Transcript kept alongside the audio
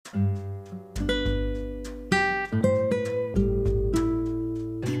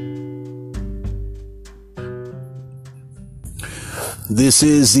This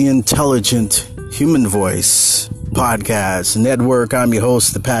is the Intelligent Human Voice Podcast Network. I'm your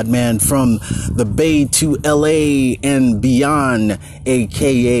host, the Pat Man from the Bay to LA and beyond,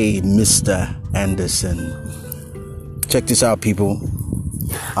 aka Mr. Anderson. Check this out, people.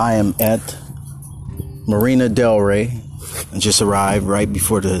 I am at Marina Del Rey. I just arrived right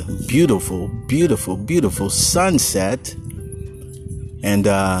before the beautiful, beautiful, beautiful sunset. And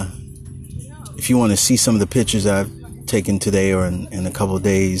if you want to see some of the pictures I've taken today or in a couple of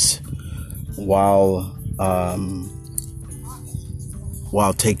days while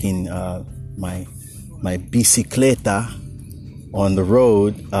taking my bicicleta on the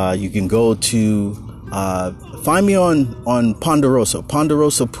road, you can go to find me on Ponderosa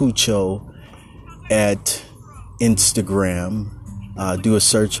Pucho at Instagram. Do a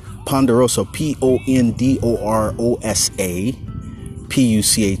search Ponderosa, Pondorosa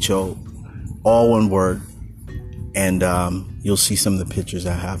Pucho, all one word, and you'll see some of the pictures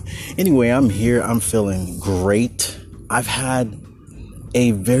I have. Anyway, I'm here. I'm feeling great. I've had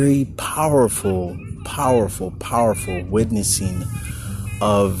a very powerful witnessing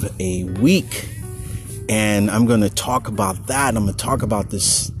of a week, and I'm going to talk about that. I'm going to talk about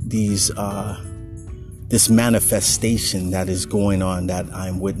this manifestation that is going on, that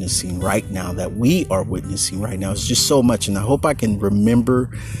I'm witnessing right now, that we are witnessing right now. It's just so much, and I hope I can remember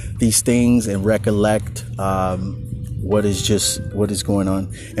these things and recollect what is going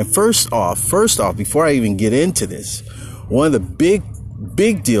on. And first off, before I even get into this, one of the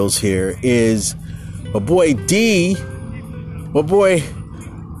big deals here is my boy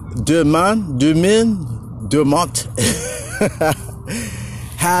Dumont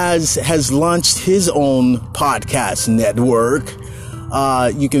has launched his own podcast network.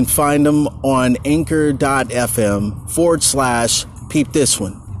 You can find him on anchor.fm/ peep this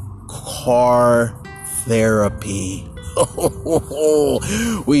one, Car Therapy.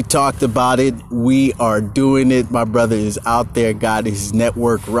 We talked about it. We are doing it. My brother is out there, got his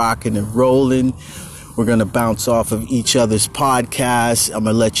network rocking and rolling. We're going to bounce off of each other's podcasts. I'm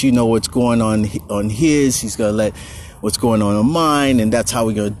going to let you know what's going on his. He's going to let what's going on mine, and that's how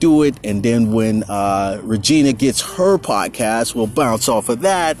we're going to do it. And then when Regina gets her podcast, we'll bounce off of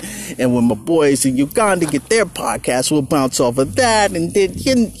that. And when my boys in Uganda get their podcast, we'll bounce off of that. And then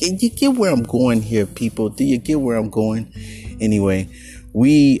you get where I'm going here, people. Do you get where I'm going? Anyway,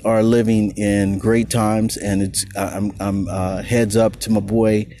 we are living in great times, and it's I'm heads up to my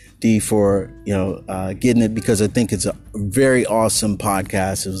boy D for getting it, because I think it's a very awesome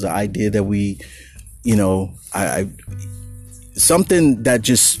podcast. It was an idea that we, I something that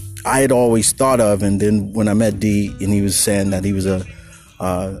just I had always thought of, and then when I met D and he was saying that he was a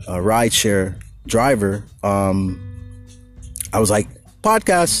rideshare driver, I was like,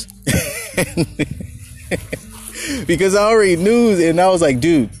 podcast. Because I already knew, and I was like,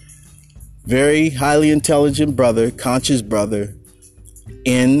 dude, very highly intelligent brother, conscious brother,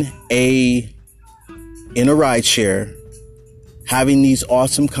 in a rideshare, having these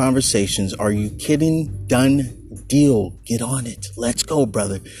awesome conversations. Are you kidding? Done deal. Get on it. Let's go,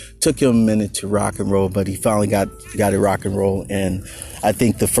 brother. Took him a minute to rock and roll, but he finally got it rock and roll. And I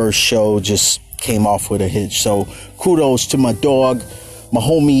think the first show just came off with a hit. So kudos to my dog, my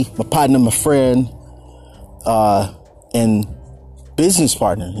homie, my partner, my friend, and business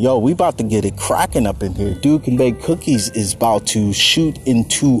partner. Yo, we about to get it cracking up in here. Dude Can Bake Cookies is about to shoot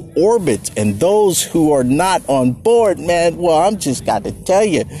into orbit, and those who are not on board, man, well, I'm just got to tell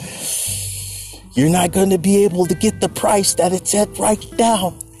you, you're not going to be able to get the price that it's at right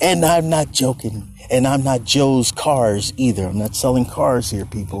now. And I'm not joking. And I'm not Joe's Cars either. I'm not selling cars here,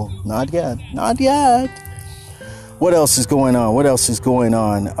 people. Not yet. What else is going on?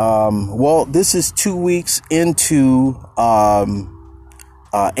 Well, this is 2 weeks into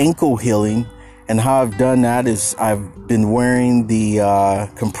ankle healing, and how I've done that is I've been wearing the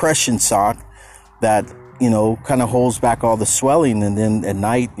compression sock that kind of holds back all the swelling, and then at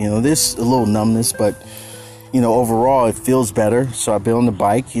night there's a little numbness, but overall it feels better. So I've been on the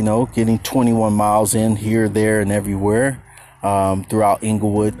bike, getting 21 miles in here, there, and everywhere throughout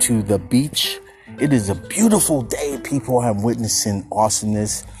Inglewood to the beach. It is a beautiful day, people. I'm witnessing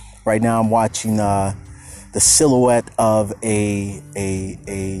awesomeness right now. I'm watching the silhouette of a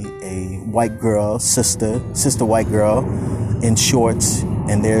white girl, sister white girl in shorts,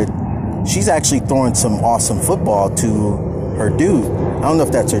 and she's actually throwing some awesome football to her dude. I don't know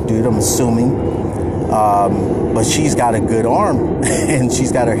if that's her dude, I'm assuming, but she's got a good arm and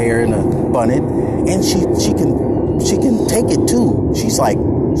she's got her hair in a bunnet, and she can take it too. She's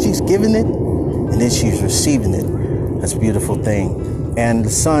giving it, and then she's receiving it. That's a beautiful thing. And the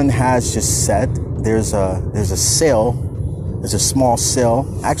sun has just set. There's a sale It's a small cell.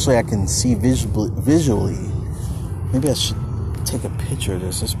 Actually, I can see visually. Maybe I should take a picture of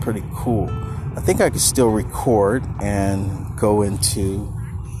this. It's pretty cool. I think I can still record and go into,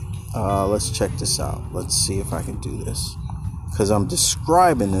 let's check this out. Let's see if I can do this. Because I'm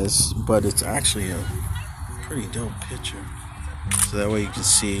describing this, but it's actually a pretty dope picture. So that way you can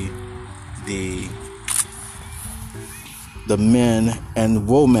see the men and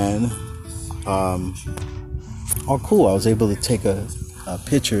women. Oh, cool. I was able to take a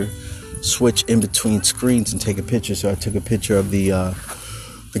picture, switch in between screens and take a picture. So I took a picture of the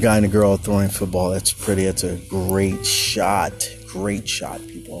guy and the girl throwing football. That's pretty. That's a great shot. Great shot,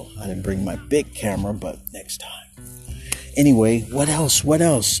 people. I didn't bring my big camera, but next time. Anyway, what else?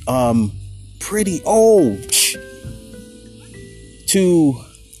 To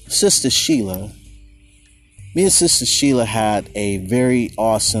Sister Sheila. Me and Sister Sheila had a very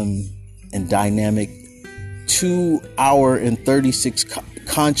awesome and dynamic 2-hour and 36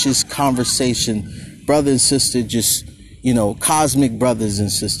 conscious conversation. Brother and sister, just, cosmic brothers and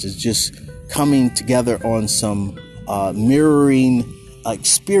sisters, just coming together on some mirroring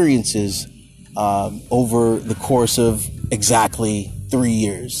experiences over the course of exactly 3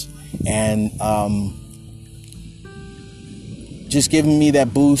 years. And just giving me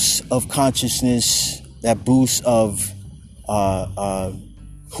that boost of consciousness, that boost of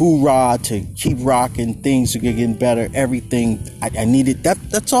hoorah to keep rocking. Things are getting better. Everything I needed.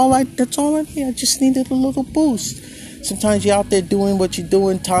 That's all I need. I just needed a little boost. Sometimes you're out there doing what you're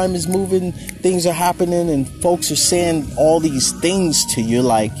doing. Time is moving. Things are happening, and folks are saying all these things to you,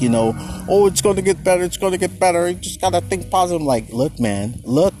 like, oh, it's going to get better. It's going to get better. You just gotta think positive. I'm like, look, man,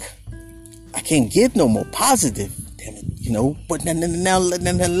 I can't get no more positive. Damn it, But now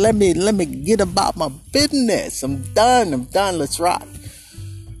let me get about my business. I'm done. Let's rock.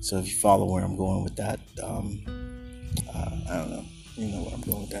 So if you follow where I'm going with that, I don't know. You know where I'm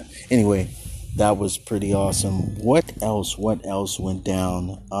going with that. Anyway, that was pretty awesome. What else went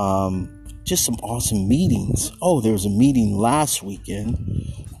down? Just some awesome meetings. Oh, there was a meeting last weekend.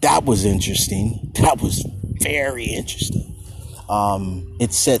 That was interesting. That was very interesting.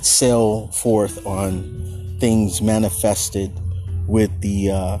 It set sail forth on things manifested with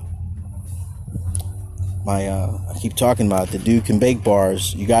the I keep talking about the Duke and Bake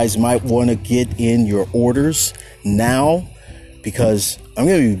bars. You guys might want to get in your orders now, because I'm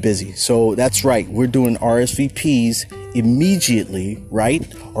going to be busy. So that's right. We're doing RSVPs immediately, right?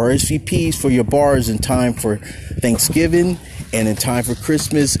 RSVPs for your bars in time for Thanksgiving and in time for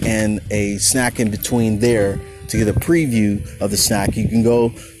Christmas, and a snack in between there to get a preview of the snack. You can go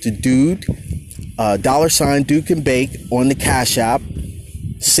to $, Duke and Bake on the Cash App.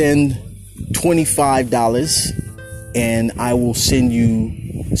 Send $25 and I will send you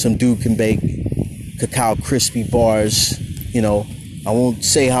some Duke and Bake cacao crispy bars. I won't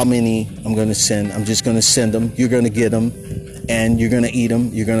say how many I'm going to send. I'm just going to send them. You're going to get them, and you're going to eat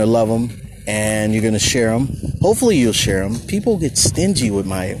them. You're going to love them, and you're going to share them. Hopefully you'll share them. People get stingy with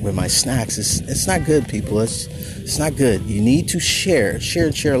my snacks. It's not good, people. It's not good. You need to share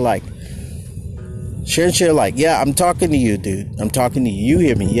and share alike. Share and share alike. Yeah, I'm talking to you, dude. I'm talking to you. You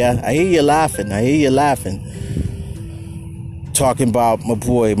hear me? Yeah, I hear you laughing. Talking about my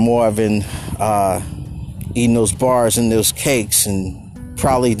boy Marvin eating those bars and those cakes, and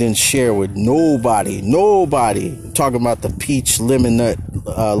probably didn't share with nobody. Talking about the peach lemon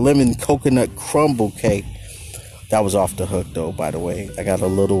coconut crumble cake. That was off the hook, though, by the way. I got a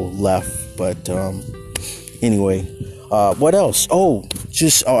little left, but anyway. What else?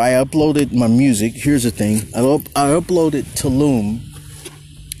 I uploaded my music. Here's the thing. I uploaded Tulum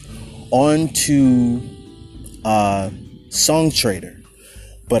onto Songtradr.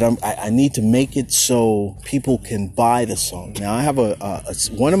 But I need to make it so people can buy the song. Now I have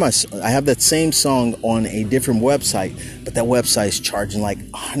I have that same song on a different website, but that website's charging like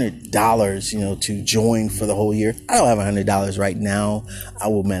 $100, to join for the whole year. I don't have $100 right now. I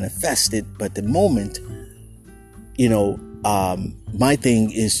will manifest it, but the moment, my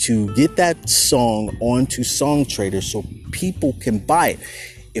thing is to get that song onto Songtradr so people can buy it.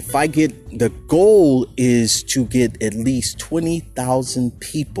 The goal is to get at least 20,000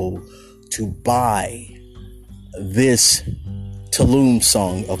 people to buy this Tulum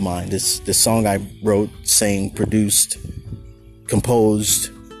song of mine. This song I wrote, sang, produced, composed,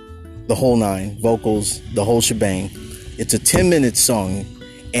 the whole nine, vocals, the whole shebang. It's a 10-minute song.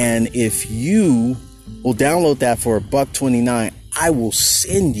 And if you will download that for $1.29, I will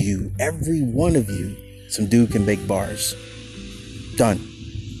send you, every one of you, some Duke and Bake bars. Done.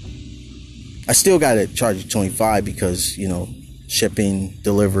 I still got to charge you $25 because, shipping,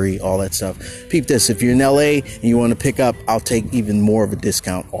 delivery, all that stuff. Peep this, if you're in LA and you want to pick up, I'll take even more of a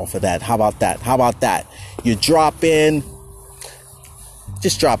discount off of that. How about that? You drop in,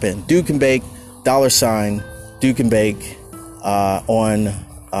 just drop in. Duke and Bake, $ Duke and Bake on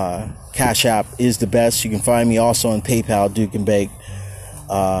Cash App is the best. You can find me also on PayPal, Duke and Bake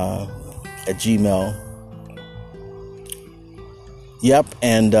at Gmail. Yep,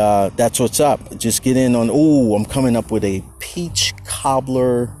 and that's what's up. Just get in on, I'm coming up with a peach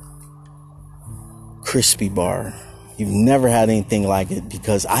cobbler crispy bar. You've never had anything like it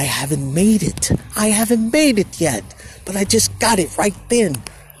because I haven't made it. I haven't made it yet, but I just got it right then.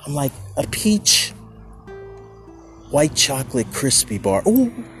 I'm like, a peach white chocolate crispy bar.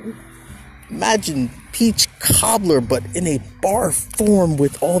 Ooh, imagine peach cobbler, but in a bar form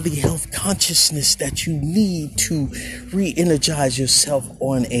with all the health consciousness that you need to re-energize yourself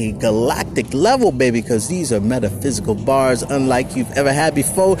on a galactic level, baby, because these are metaphysical bars unlike you've ever had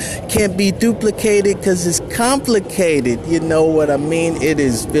before. Can't be duplicated because it's complicated. You know what I mean? It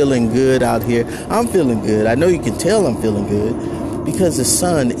is feeling good out here. I'm feeling good. I know you can tell I'm feeling good because the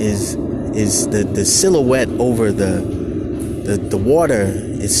sun is the silhouette over the water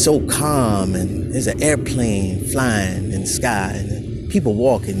is so calm, and there's an airplane flying in the sky, and people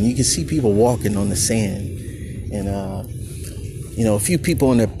walking. You can see people walking on the sand, and a few people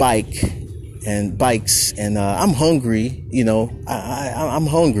on their bikes, and I'm hungry. I'm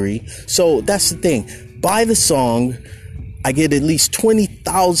hungry. So that's the thing. Buy the song. I get at least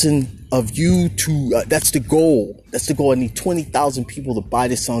 20,000 of you to. That's the goal. I need 20,000 people to buy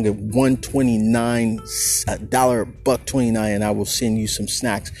this song at $129, $1.29, and I will send you some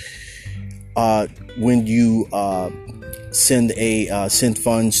snacks. When you send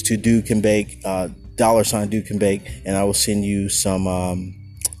funds to Duke and Bake, $ Duke and Bake, and I will send you some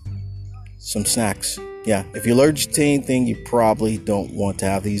snacks. Yeah, if you're allergic to anything, you probably don't want to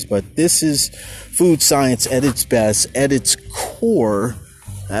have these, but this is food science at its best, at its core.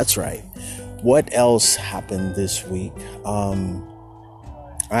 That's right. What else happened this week? I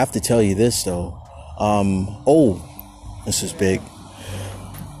have to tell you this though. This is big.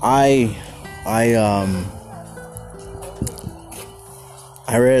 I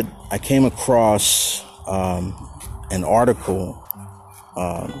came across an article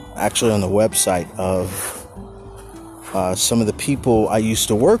actually on the website of some of the people I used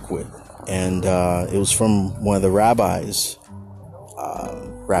to work with, and it was from one of the rabbis,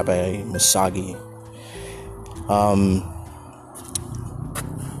 Rabbi Masagi.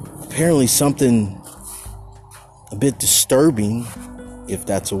 Apparently something a bit disturbing, if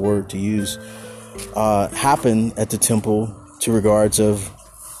that's a word to use, happened at the temple to regards of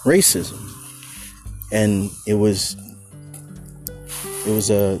racism. And it was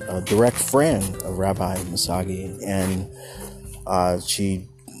a direct friend of Rabbi Masagi, and she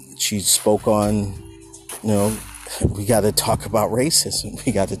spoke on, we got to talk about racism.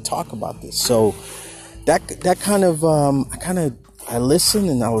 We got to talk about this. So that kind of, I listened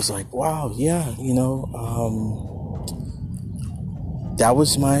and I was like, wow, yeah, that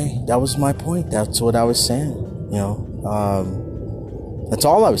was my point. That's what I was saying, that's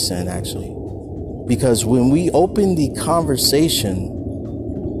all I was saying actually, because when we open the conversation,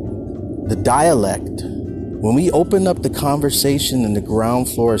 the dialect, when we open up the conversation in the ground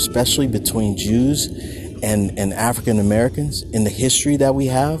floor, especially between Jews and African Americans, in the history that we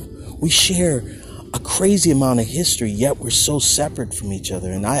have, we share a crazy amount of history, yet we're so separate from each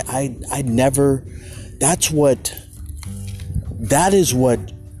other. And I never, that is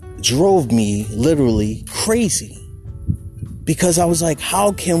what drove me literally crazy, because I was like,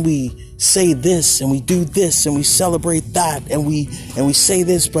 how can we say this and we do this and we celebrate that and we say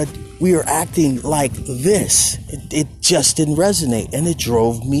this, but we are acting like this? It just didn't resonate, and it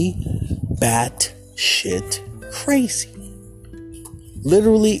drove me bat shit crazy.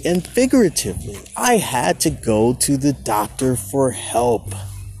 Literally and figuratively. I had to go to the doctor for help.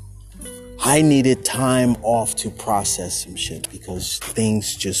 I needed time off to process some shit because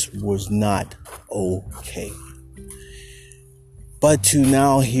things just was not okay. But to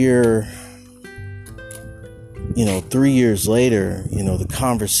now hear, 3 years later, the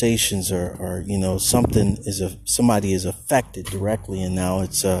conversations are somebody is affected directly, and now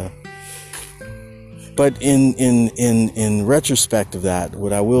it's but in retrospect of that,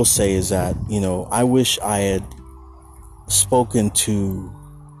 what I will say is that, I wish I had spoken to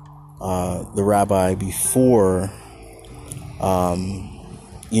the rabbi before,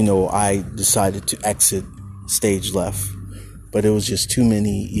 I decided to exit stage left. But it was just too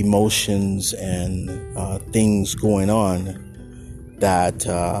many emotions and things going on that,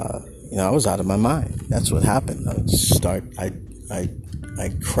 I was out of my mind. That's what happened. I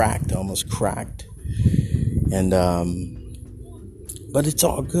cracked, almost cracked. And, but it's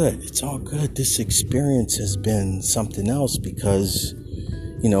all good. It's all good. This experience has been something else because,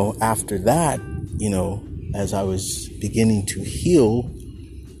 after that, as I was beginning to heal,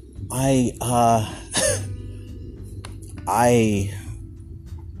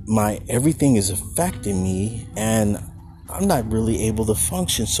 everything is affecting me and I'm not really able to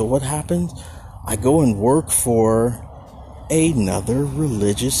function. So what happens? I go and work for another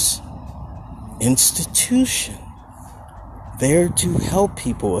religious institution there to help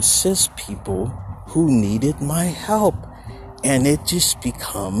people, assist people who needed my help. And it just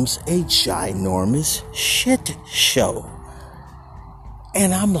becomes a ginormous shit show.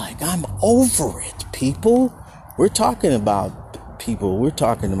 And I'm like, I'm over it, people. We're talking about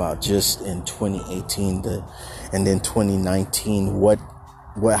just in 2018 and then 2019,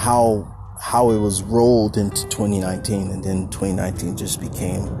 how it was rolled into 2019, and then 2019 just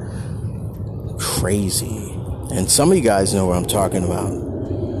became crazy. And some of you guys know what I'm talking about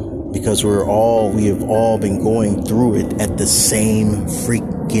because we have all been going through it at the same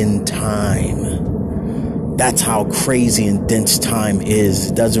freaking time. That's how crazy and dense time is.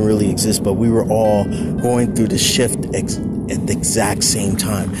 It doesn't really exist, but we were all going through the shift at the exact same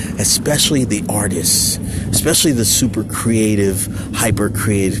time, especially the artists, especially the super creative, hyper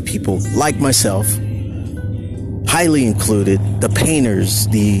creative people like myself, highly included, the painters,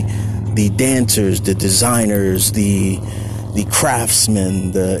 the dancers, the designers, the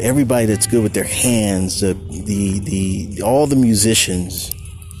craftsmen, everybody that's good with their hands, all the musicians,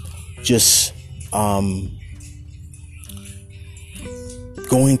 just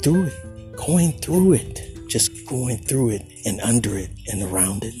going through it, just going through it and under it and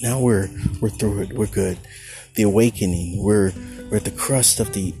around it. Now we're through it. We're good. The awakening. We're at the crust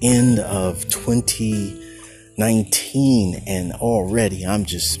of the end of 2019, and already I'm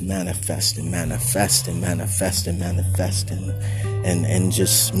just manifesting, and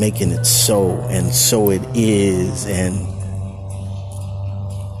just making it so, and so it is. And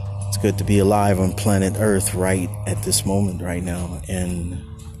it's good to be alive on planet Earth right at this moment right now. And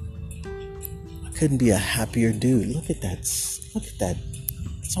couldn't be a happier dude. Look at that.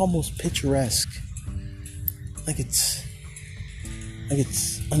 It's almost picturesque. Like it's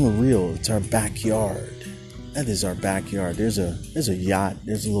unreal. It's our backyard. That is our backyard. There's a yacht.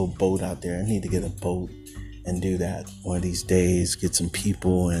 There's a little boat out there. I need to get a boat and do that one of these days. Get some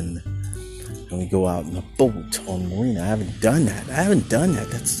people and we go out in a boat on the marina. I haven't done that.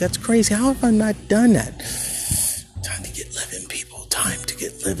 That's crazy. How have I not done that? Time to get living, people. Time to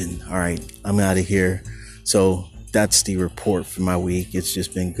get living. All right, I'm out of here. So that's the report for my week. It's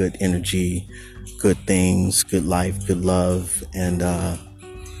just been good energy, good things, good life, good love, and I'm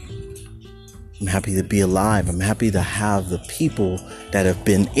happy to be alive. I'm happy to have the people that have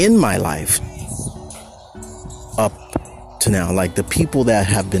been in my life up to now, like the people that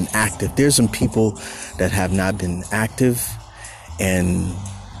have been active. There's some people that have not been active, and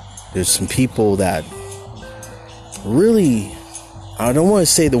there's some people that really, I don't want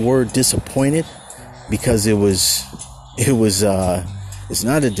to say the word disappointed, because it's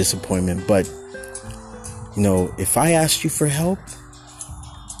not a disappointment, but if I asked you for help,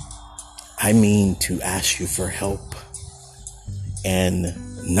 I mean to ask you for help, and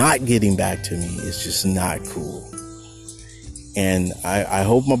not getting back to me is just not cool. And I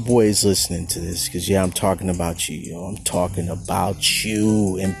hope my boy is listening to this, because I'm talking about you, I'm talking about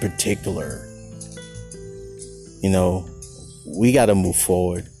you in particular. We got to move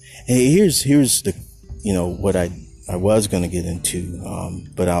forward. And here's the, what I was going to get into,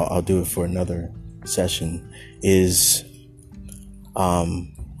 but I'll do it for another session, is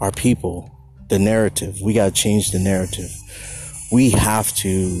our people, the narrative. We got to change the narrative. We have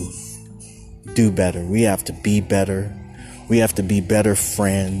to do better. We have to be better. We have to be better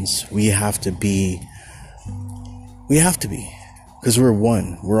friends. We have to be, because we're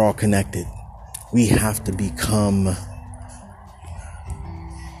one. We're all connected. We have to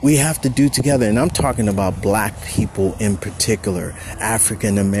do together. And I'm talking about black people in particular,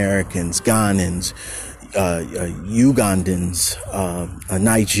 African Americans, Ghanaians, Ugandans,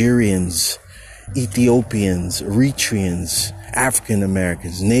 Nigerians, Ethiopians, Eritreans, African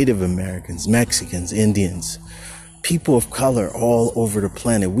Americans, Native Americans, Mexicans, Indians, people of color all over the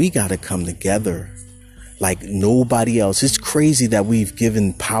planet. We got to come together like nobody else. It's crazy that we've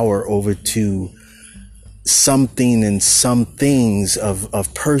given power over to something and some things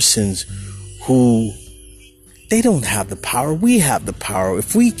of persons who, they don't have the power. We have the power.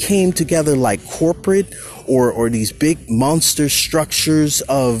 If we came together like corporate or these big monster structures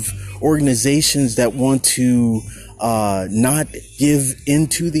of organizations that want to not give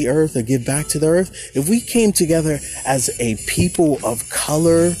into the earth or give back to the earth, if we came together as a people of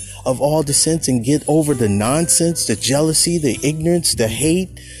color, of all descents, and get over the nonsense, the jealousy, the ignorance, the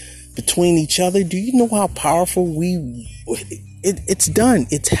hate between each other, do you know how powerful it's done?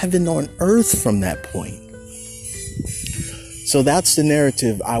 It's heaven on earth from that point. So that's the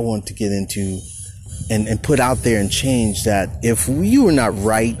narrative I want to get into and put out there and change that. If you are not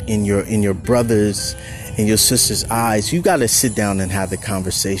right in your brothers and your sisters' eyes, you got to sit down and have the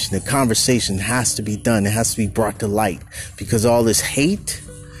conversation. The conversation has to be done. It has to be brought to light, because all this hate,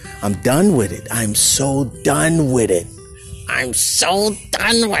 I'm done with it. I'm so done with it. I'm so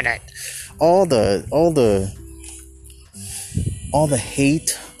done with it. All the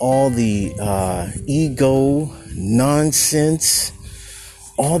hate, all the ego nonsense,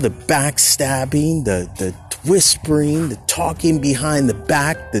 all the backstabbing, the whispering, the talking behind the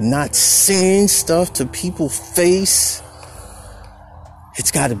back, the not saying stuff to people's face.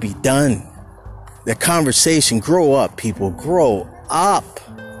 It's got to be done. The conversation, grow up, people, grow up.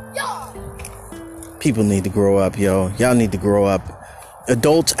 People need to grow up, yo. Y'all need to grow up.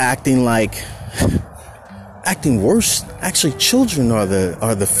 Adults acting worse. Actually, children are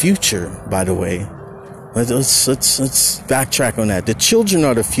the future, by the way. Let's backtrack on that. The children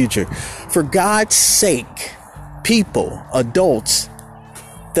are the future. For God's sake, people, adults,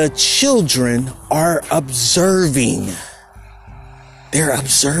 the children are observing. They're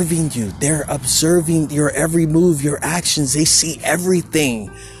observing you. They're observing your every move, your actions. They see everything.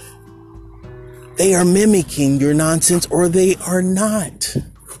 They are mimicking your nonsense, or they are not.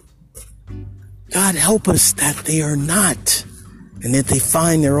 God help us that they are not, and that they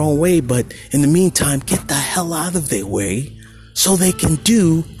find their own way. But in the meantime, get the hell out of their way so they can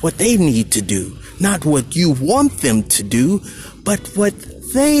do what they need to do. Not what you want them to do, but what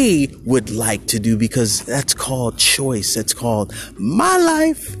they would like to do, because that's called choice. That's called my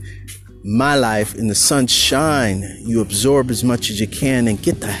life. My life in the sunshine. You absorb as much as you can and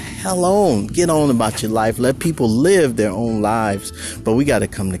get the hell on. Get on about your life. Let people live their own lives. But we got to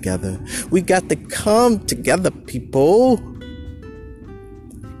come together. We got to come together, people.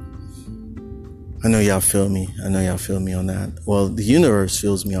 I know y'all feel me. I know y'all feel me on that. Well, the universe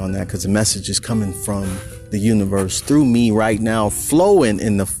feels me on that, because the message is coming from the universe through me right now, flowing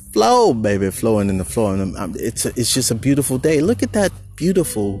in the flow, baby, flowing in the flow. And it's just a beautiful day. Look at that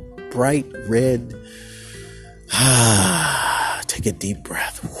beautiful bright red. Take a deep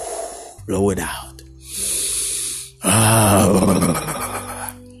breath. Blow it out.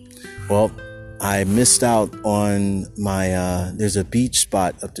 Well, I missed out on my, there's a beach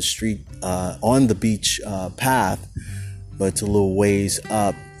spot up the street, on the beach path, but it's a little ways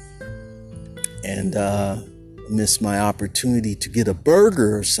up. And missed my opportunity to get a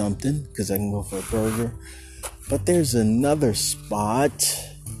burger or something, because I can go for a burger. But there's another spot.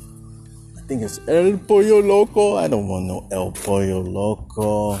 I think it's El Pollo Loco. I don't want no El Pollo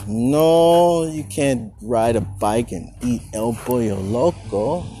Loco. No, you can't ride a bike and eat El Pollo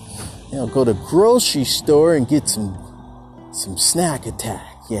Loco. You know, go to grocery store and get some snack attack.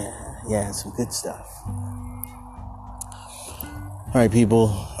 Yeah, some good stuff. All right, people,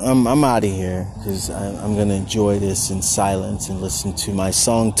 I'm out of here, because I'm going to enjoy this in silence and listen to my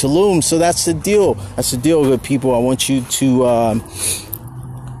song Tulum. So that's the deal. That's the deal, good people. I want you to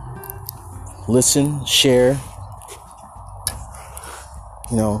listen, share,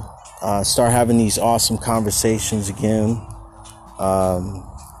 start having these awesome conversations again.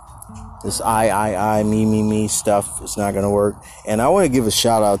 This I, me stuff is not going to work. And I want to give a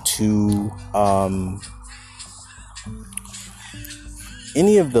shout out to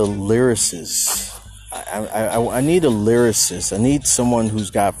any of the lyricists. I need a lyricist. I need someone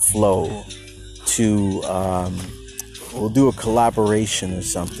who's got flow to, we'll do a collaboration or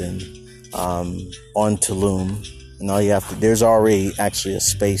something on Tulum. And all you have to, there's already actually a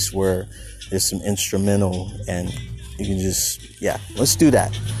space where there's some instrumental, and you can just, let's do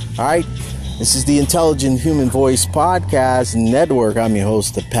that. All right. This is the Intelligent Human Voice Podcast Network. I'm your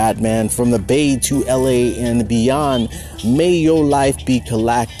host, the Pat Man, from the Bay to LA and beyond. May your life be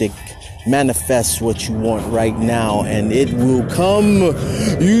galactic. Manifest what you want right now, and it will come.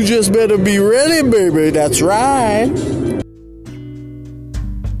 You just better be ready, baby. That's right.